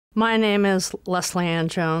My name is Leslie Ann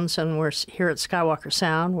Jones, and we're here at Skywalker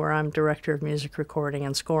Sound, where I'm Director of Music Recording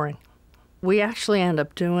and Scoring. We actually end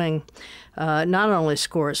up doing not only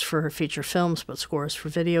scores for feature films, but scores for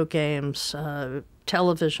video games,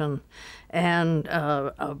 television, and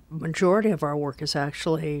a majority of our work is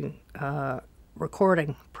actually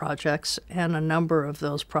recording projects, and a number of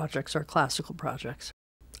those projects are classical projects.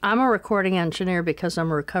 I'm a recording engineer because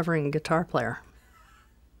I'm a recovering guitar player.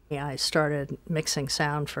 I started mixing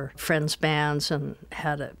sound for friends' bands and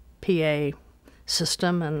had a PA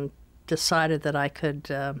system and decided that I could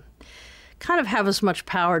kind of have as much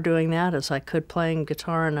power doing that as I could playing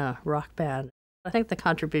guitar in a rock band. I think the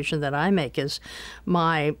contribution that I make is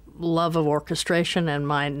my love of orchestration and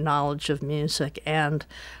my knowledge of music and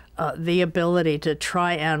the ability to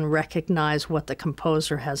try and recognize what the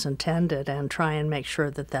composer has intended and try and make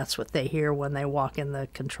sure that that's what they hear when they walk in the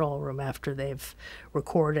control room after they've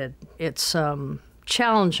recorded. It's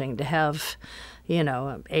challenging to have, you know,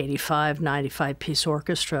 an 85, 95-piece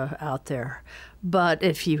orchestra out there. But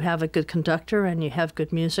if you have a good conductor and you have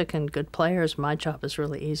good music and good players, my job is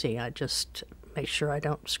really easy. I just make sure I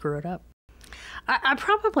don't screw it up. I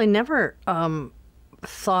probably never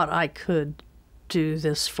thought I could do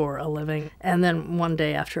this for a living. And then one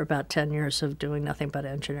day, after about 10 years of doing nothing but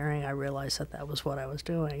engineering, I realized that that was what I was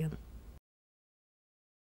doing.